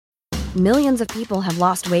Millions of people have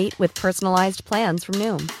lost weight with personalized plans from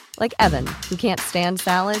Noom. Like Evan, who can't stand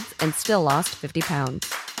salads and still lost 50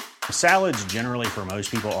 pounds. Salads generally for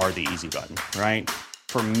most people are the easy button, right?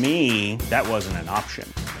 For me, that wasn't an option.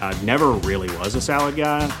 I never really was a salad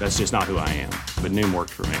guy. That's just not who I am. But Noom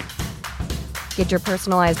worked for me. Get your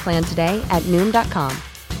personalized plan today at Noom.com.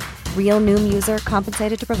 Real Noom user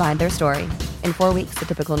compensated to provide their story. In 4 weeks, the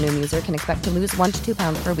typical Noom user can expect to lose 1 to 2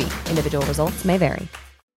 pounds per week. Individual results may vary.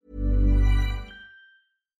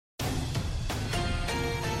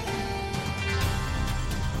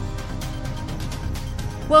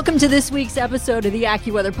 Welcome to this week's episode of the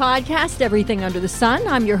AccuWeather Podcast, Everything Under the Sun.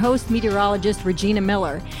 I'm your host, meteorologist Regina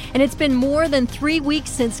Miller. And it's been more than 3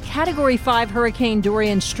 weeks since Category 5 Hurricane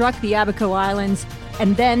Dorian struck the Abaco Islands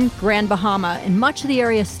and then Grand Bahama, and much of the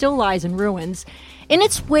area still lies in ruins. In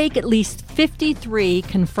its wake, at least 53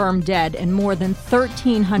 confirmed dead and more than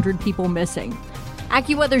 1,300 people missing.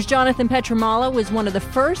 AccuWeather's Jonathan Petramala was one of the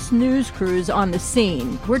first news crews on the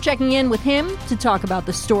scene. We're checking in with him to talk about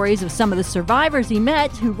the stories of some of the survivors he met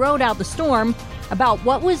who rode out the storm, about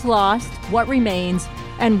what was lost, what remains,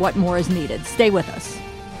 and what more is needed. Stay with us.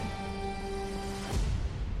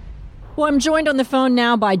 Well, I'm joined on the phone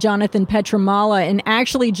now by Jonathan Petramala. And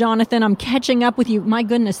actually, Jonathan, I'm catching up with you. My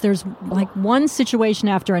goodness, there's like one situation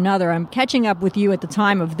after another. I'm catching up with you at the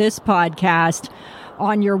time of this podcast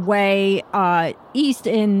on your way east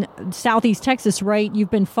in southeast Texas, right? You've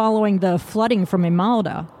been following the flooding from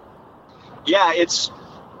Imelda. Yeah, it's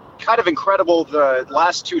kind of incredible. The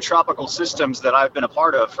last two tropical systems that I've been a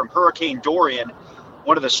part of, from Hurricane Dorian,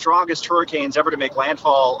 one of the strongest hurricanes ever to make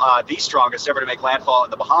landfall, the strongest ever to make landfall in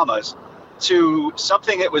the Bahamas, to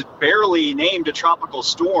something that was barely named a tropical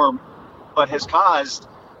storm, but has caused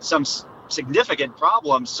some significant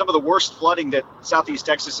problems, some of the worst flooding that southeast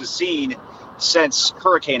Texas has seen since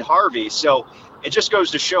Hurricane Harvey. So it just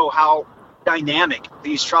goes to show how dynamic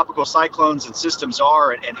these tropical cyclones and systems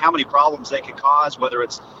are, and how many problems they can cause, whether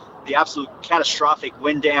it's the absolute catastrophic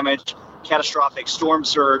wind damage, catastrophic storm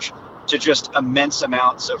surge, to just immense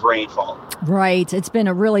amounts of rainfall. Right. It's been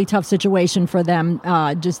a really tough situation for them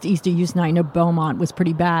just east of Houston. I know Beaumont was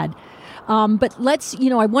pretty bad. But let's,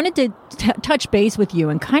 I wanted to touch base with you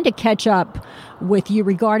and kind of catch up with you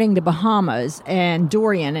regarding the Bahamas and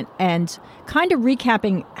Dorian, and kind of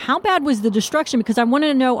recapping how bad was the destruction, because I wanted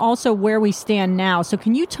to know also where we stand now. So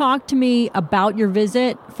can you talk to me about your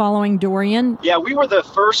visit following Dorian? Yeah, we were the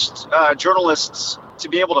first journalists to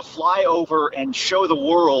be able to fly over and show the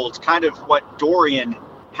world kind of what Dorian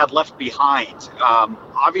had left behind.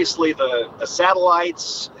 Obviously, the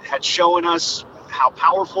satellites had shown us how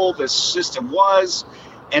powerful this system was,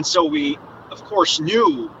 and so we, of course,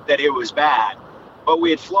 knew that it was bad. But we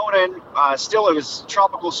had flown in, still it was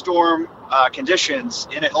tropical storm conditions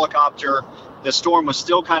in a helicopter. The storm was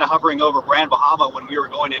still kind of hovering over Grand Bahama when we were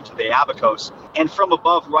going into the Abacos. And from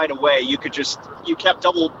above right away, you kept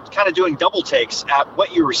doing double takes at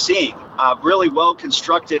what you were seeing. Really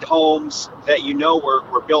well-constructed homes that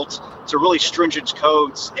were built to really stringent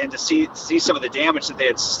codes, and to see some of the damage that they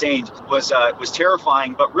had sustained was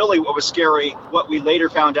terrifying. But really what was scary, what we later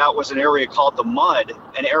found out, was an area called the Mud,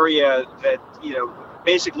 an area that,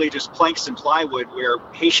 basically just planks and plywood, where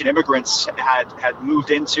Haitian immigrants had moved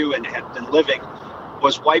into and had been living,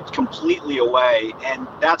 was wiped completely away. And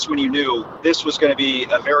that's when you knew this was going to be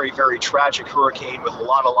a very, very tragic hurricane with a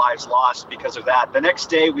lot of lives lost because of that. The next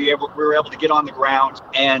day we were able to get on the ground,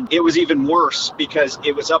 and it was even worse because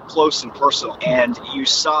it was up close and personal. And you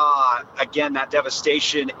saw, again, that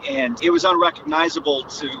devastation, and it was unrecognizable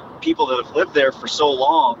to people that have lived there for so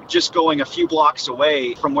long. Just going a few blocks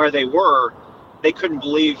away from where they were, they couldn't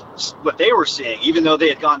believe what they were seeing, even though they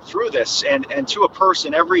had gone through this. And to a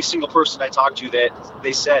person, every single person I talked to, that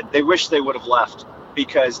they said they wish they would have left,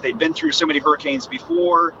 because they'd been through so many hurricanes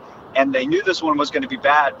before, and they knew this one was going to be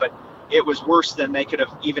bad, but it was worse than they could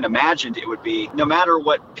have even imagined it would be. No matter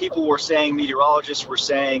what people were saying, meteorologists were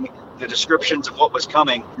saying, the descriptions of what was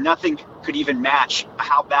coming, nothing could even match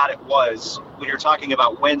how bad it was. When you're talking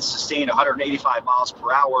about winds sustained 185 miles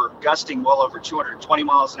per hour, gusting well over 220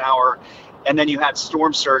 miles an hour, and then you had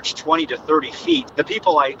storm surge 20 to 30 feet. The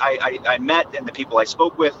people I met and the people I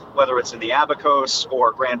spoke with, whether it's in the Abacos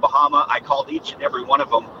or Grand Bahama, I called each and every one of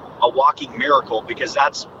them a walking miracle, because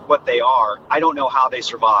that's what they are. I don't know how they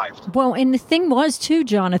survived. Well, and the thing was too,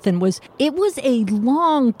 Jonathan, it was a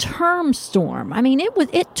long-term storm. I mean,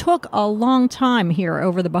 it took a long time here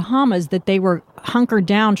over the Bahamas that they were hunkered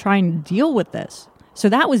down trying to deal with this. So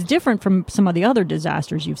that was different from some of the other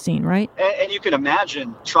disasters you've seen, right? And you can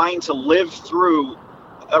imagine trying to live through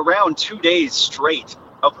around 2 days straight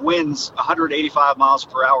of winds, 185 miles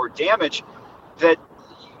per hour damage, that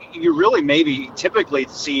you really maybe typically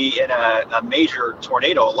see in a major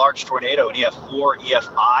tornado, a large tornado, an EF4,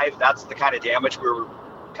 EF5. That's the kind of damage we were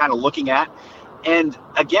kind of looking at. And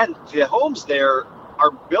again, the homes there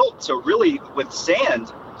are built to really withstand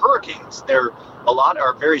hurricanes. A lot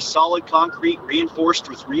are very solid concrete, reinforced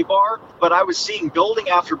with rebar. But I was seeing building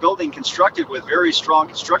after building constructed with very strong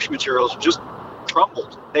construction materials just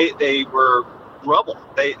crumbled. They were rubble.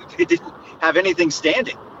 They didn't have anything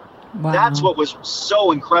standing. Wow. That's what was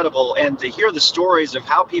so incredible. And to hear the stories of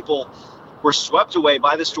how people were swept away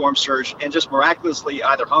by the storm surge and just miraculously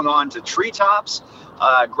either hung on to treetops,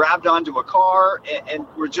 grabbed onto a car, and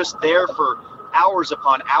were just there for hours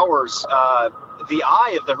upon hours. The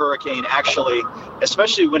eye of the hurricane actually,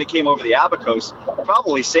 especially when it came over the Abacos,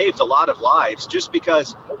 probably saved a lot of lives just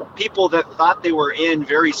because people that thought they were in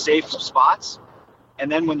very safe spots,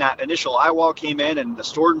 and then when that initial eye wall came in and the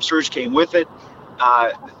storm surge came with it,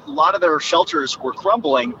 a lot of their shelters were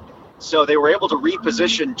crumbling, so they were able to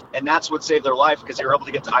reposition, and that's what saved their life because they were able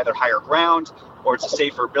to get to either higher ground or to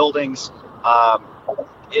safer buildings.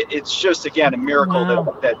 It's just, again, a miracle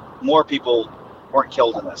that more people weren't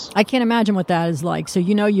killed in this. I can't imagine what that is like. So,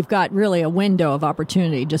 you've got really a window of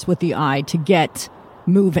opportunity just with the eye to get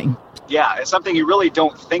moving. Yeah, it's something you really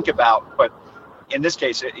don't think about. But in this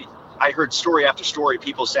case, I heard story after story,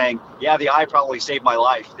 people saying, yeah, the eye probably saved my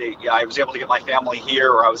life. I was able to get my family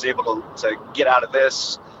here, or I was able to get out of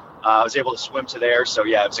this. I was able to swim to there. So,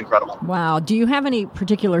 yeah, it was incredible. Wow. Do you have any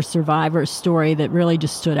particular survivor story that really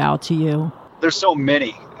just stood out to you? There's so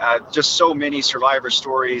many, just so many survivor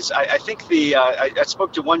stories. I think I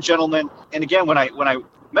spoke to one gentleman, and again, when I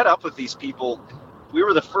met up with these people, we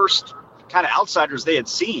were the first kind of outsiders they had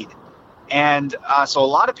seen. And so a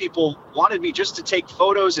lot of people wanted me just to take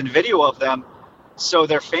photos and video of them so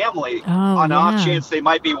their family, on the off chance they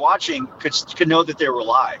might be watching, could know that they were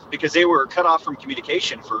alive, because they were cut off from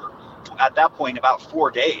communication for, at that point, about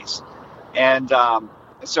 4 days. And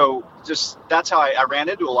so just that's how I ran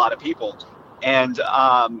into a lot of people. And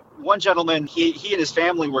one gentleman, he and his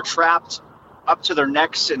family were trapped up to their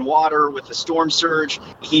necks in water with the storm surge.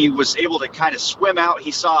 He was able to kind of swim out.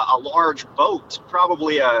 He saw a large boat,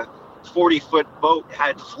 probably a 40-foot boat,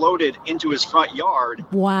 had floated into his front yard.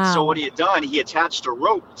 Wow. So what he had done, he attached a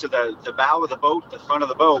rope to the bow of the boat, the front of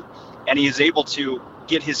the boat, and he was able to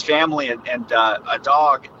get his family and a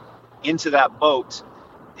dog into that boat.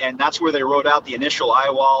 And that's where they rode out the initial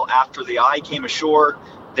eye wall. After the eye came ashore,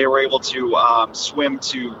 they were able to swim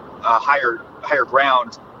to higher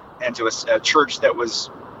ground and to a church that was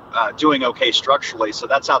doing okay structurally. So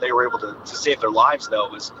that's how they were able to save their lives, though,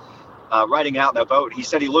 was riding out in that boat. He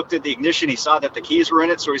said he looked at the ignition, he saw that the keys were in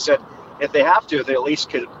it, so he said if they have to, they at least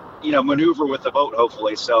could maneuver with the boat,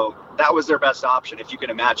 hopefully. So that was their best option, if you can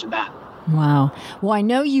imagine that. Wow. Well, I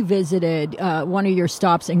know you visited, one of your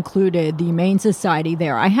stops included the Humane Society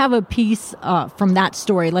there. I have a piece from that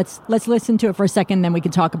story. Let's listen to it for a second, then we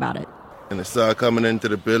can talk about it. And I saw coming into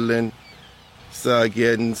the building, saw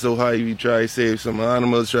getting so high, we try to save some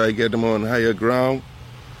animals, try to get them on higher ground.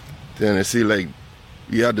 Then I see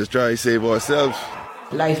we had to try to save ourselves.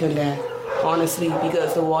 Life and death, honestly,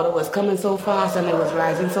 because the water was coming so fast and it was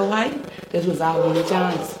rising so high. This was our only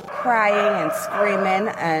chance. Crying and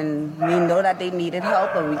screaming, and we know that they needed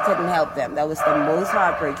help, and we couldn't help them. That was the most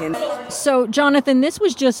heartbreaking. So, Jonathan, this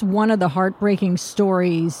was just one of the heartbreaking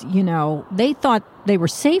stories. They thought they were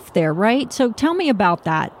safe there, right? So tell me about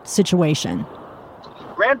that situation.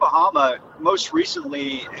 Grand Bahama most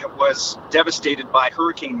recently was devastated by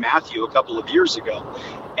Hurricane Matthew a couple of years ago.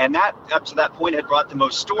 And that, up to that point, had brought the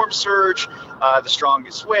most storm surge, the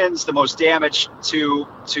strongest winds, the most damage to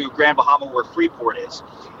Grand Bahama, where Freeport is.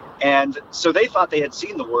 And so they thought they had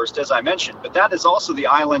seen the worst, as I mentioned, but that is also the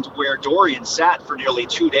island where Dorian sat for nearly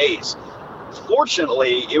 2 days.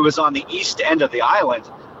 Fortunately, it was on the east end of the island,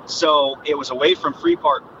 so it was away from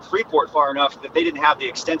Freeport far enough that they didn't have the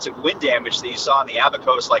extensive wind damage that you saw in the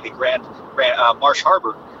Abacos, like in Grand Marsh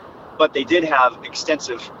Harbor, but they did have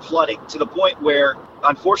extensive flooding, to the point where,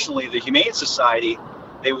 unfortunately, the Humane Society,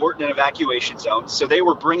 they weren't in an evacuation zone, so they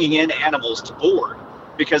were bringing in animals to board,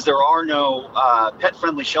 because there are no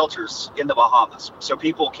pet-friendly shelters in the Bahamas. So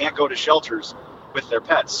people can't go to shelters with their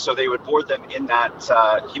pets. So they would board them in that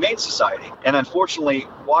Humane Society. And unfortunately,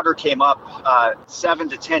 water came up 7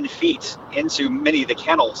 to 10 feet into many of the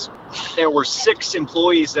kennels. There were 6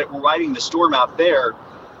 employees that were riding the storm out there,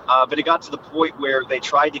 but it got to the point where they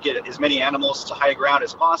tried to get as many animals to high ground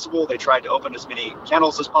as possible. They tried to open as many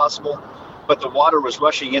kennels as possible, but the water was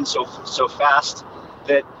rushing in so fast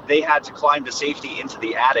that they had to climb to safety into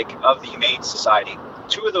the attic of the Humane Society.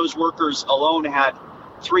 2 of those workers alone had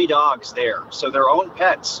 3 dogs there, so their own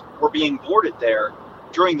pets were being boarded there,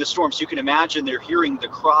 during the storm. So you can imagine they're hearing the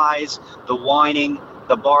cries, the whining,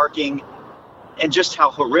 the barking, and just how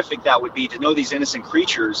horrific that would be to know these innocent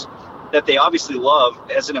creatures that they obviously love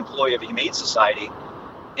as an employee of a Humane Society,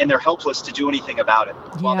 and they're helpless to do anything about it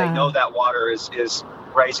while they know that water is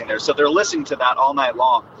rising there. So they're listening to that all night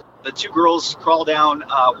long. The two girls crawl down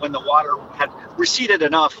when the water had receded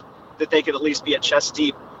enough that they could at least be at chest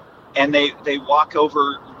deep, and they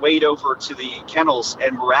wade over to the kennels,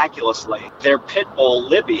 and miraculously, their pit bull,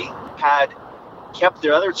 Libby, had kept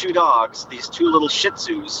their other two dogs, these two little Shih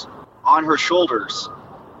Tzus, on her shoulders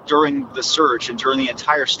during the surge and during the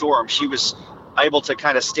entire storm. She was able to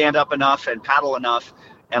kind of stand up enough and paddle enough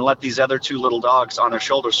and let these other two little dogs on their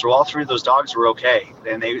shoulders. So all three of those dogs were okay,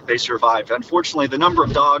 and they survived. Unfortunately, the number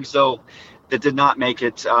of dogs, though, that did not make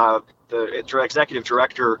it, the executive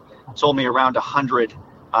director told me around 100.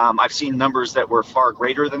 I've seen numbers that were far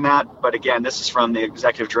greater than that, but again, this is from the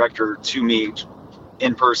executive director to me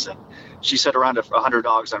in person. She said around 100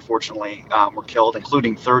 dogs, unfortunately, were killed,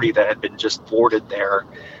 including 30 that had been just boarded there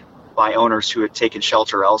by owners who had taken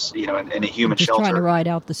shelter in a human shelter. Trying to ride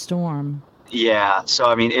out the storm. Yeah. So,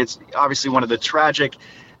 I mean, it's obviously one of the tragic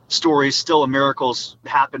stories. Still, miracles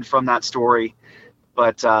happened from that story.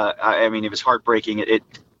 But, I mean, it was heartbreaking. It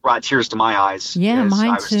brought tears to my eyes. Yeah,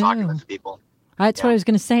 mine I was too. talking with the people. That's what I was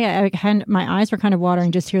going to say. My eyes were kind of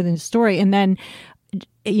watering just hearing the story. And then,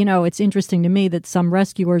 it's interesting to me that some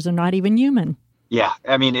rescuers are not even human. Yeah.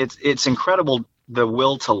 I mean, it's incredible, the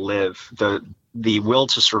will to live, the will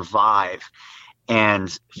to survive,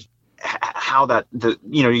 and how that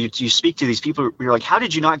you speak to these people, you're like, how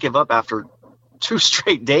did you not give up after 2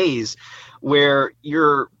 straight days where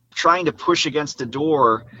you're trying to push against the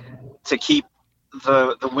door to keep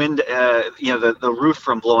the wind, the roof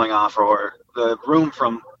from blowing off or the room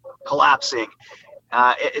from collapsing?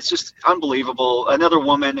 It's just unbelievable. Another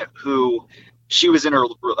woman who, she was in her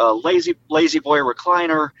lazy boy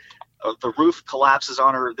recliner. The roof collapses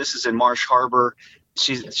on her. This is in Marsh Harbor.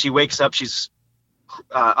 She wakes up. She's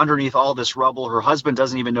underneath all this rubble. Her husband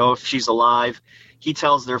doesn't even know if she's alive. He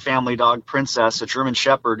tells their family dog, Princess, a German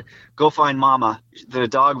Shepherd, go find Mama. The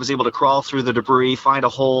dog was able to crawl through the debris, find a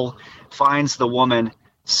hole, finds the woman,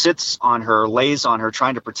 sits on her, lays on her,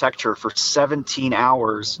 trying to protect her for 17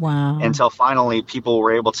 hours. Wow. Until finally people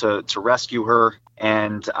were able to rescue her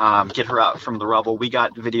and get her out from the rubble. We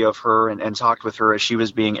got video of her and talked with her as she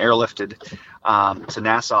was being airlifted to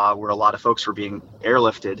Nassau, where a lot of folks were being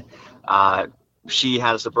airlifted. She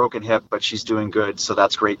has a broken hip, but she's doing good. So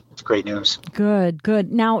that's great. It's great news.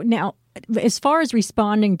 Good. Now, as far as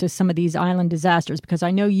responding to some of these island disasters, because I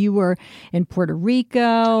know you were in Puerto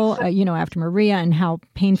Rico, after Maria, and how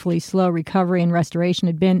painfully slow recovery and restoration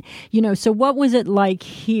had been, so what was it like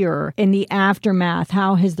here in the aftermath?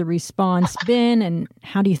 How has the response been, and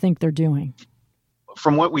how do you think they're doing?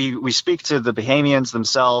 From what we speak to the Bahamians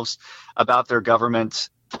themselves about their government,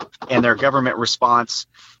 and their government response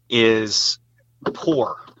is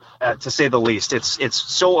poor, to say the least. It's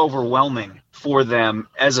so overwhelming for them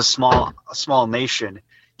as a small nation.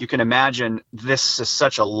 You can imagine this is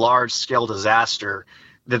such a large scale disaster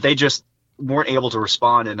that they just weren't able to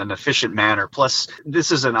respond in an efficient manner. Plus,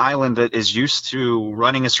 this is an island that is used to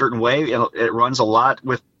running a certain way. It runs a lot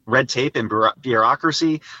with red tape and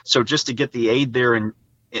bureaucracy. So just to get the aid there and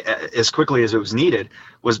as quickly as it was needed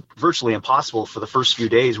was virtually impossible for the first few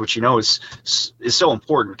days, which is so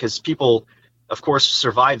important, because people, of course,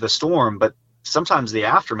 survive the storm, but sometimes the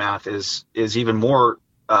aftermath is even more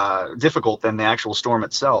difficult than the actual storm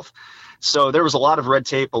itself. So there was a lot of red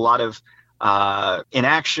tape, a lot of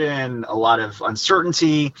inaction, a lot of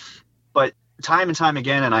uncertainty. But time and time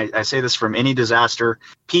again, and I say this from any disaster,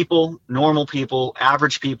 people, normal people,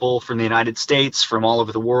 average people from the United States, from all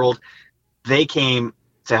over the world, they came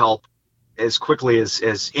to help as quickly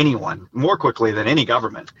as anyone, more quickly than any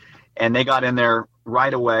government. And they got in there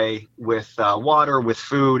right away with water, with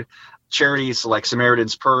food. Charities like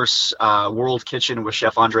Samaritan's Purse, World Kitchen with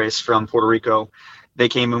Chef Andres from Puerto Rico, they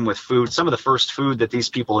came in with food, some of the first food that these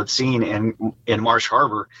people had seen in Marsh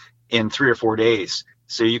Harbor in 3 or 4 days.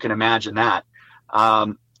 So you can imagine that.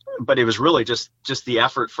 But it was really just the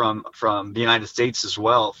effort from the United States as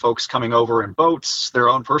well. Folks coming over in boats, their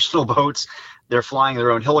own personal boats. They're flying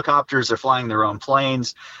their own helicopters. They're flying their own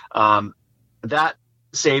planes. That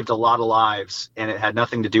saved a lot of lives, and it had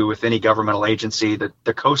nothing to do with any governmental agency.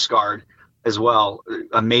 The Coast Guard as well,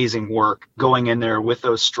 amazing work going in there with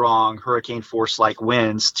those strong hurricane force like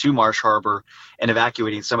winds to Marsh Harbor and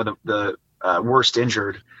evacuating some of the worst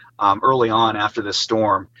injured early on after this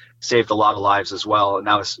storm. Saved a lot of lives as well, and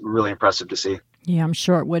that was really impressive to see. Yeah, I'm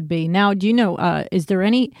sure it would be. Now, do you know, is there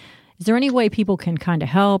any Is there any way people can kind of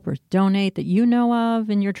help or donate that you know of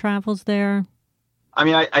in your travels there? I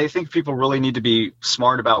mean, I think people really need to be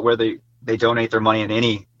smart about where they donate their money in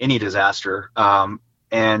any disaster.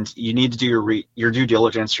 And you need to do your due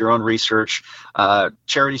diligence, your own research.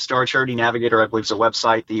 Charity Star, Charity Navigator, I believe, is a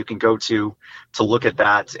website that you can go to look at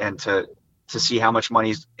that and to see how much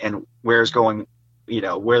money's and where's going,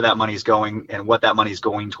 where that money's going and what that money's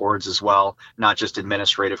going towards as well, not just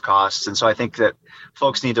administrative costs. And so I think that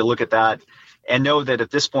folks need to look at that and know that at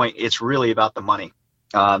this point, it's really about the money.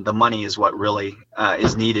 The money is what really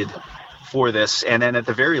is needed for this. And then at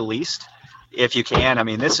the very least, if you can, I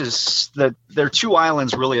mean, there are two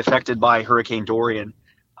islands really affected by Hurricane Dorian,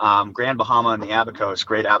 Grand Bahama and the Abacos,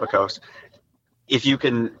 Great Abacos. If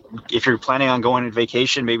you're planning on going on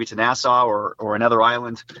vacation, maybe to Nassau or another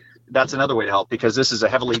island, that's another way to help, because this is a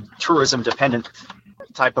heavily tourism dependent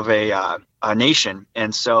type of a nation.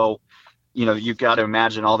 And so, you've got to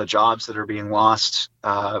imagine all the jobs that are being lost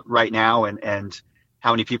right now and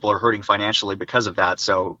how many people are hurting financially because of that.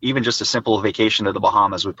 So even just a simple vacation to the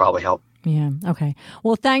Bahamas would probably help. Yeah. Okay.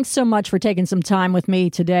 Well, thanks so much for taking some time with me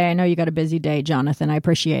today. I know you got a busy day, Jonathan. I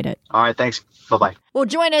appreciate it. All right. Thanks. Bye-bye. Well,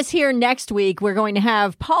 join us here next week. We're going to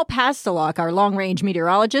have Paul Pastelok, our long-range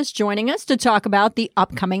meteorologist, joining us to talk about the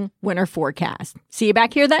upcoming winter forecast. See you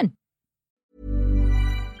back here then.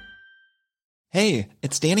 Hey,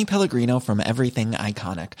 it's Danny Pellegrino from Everything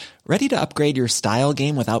Iconic. Ready to upgrade your style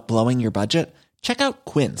game without blowing your budget? Check out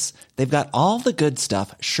Quince. They've got all the good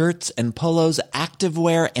stuff, shirts and polos,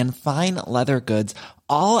 activewear, and fine leather goods,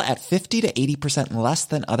 all at 50 to 80% less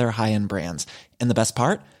than other high-end brands. And the best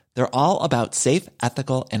part? They're all about safe,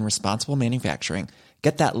 ethical, and responsible manufacturing.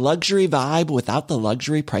 Get that luxury vibe without the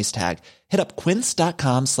luxury price tag. Hit up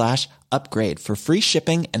quince.com/upgrade for free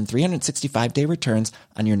shipping and 365-day returns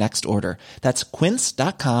on your next order. That's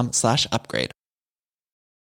quince.com/upgrade.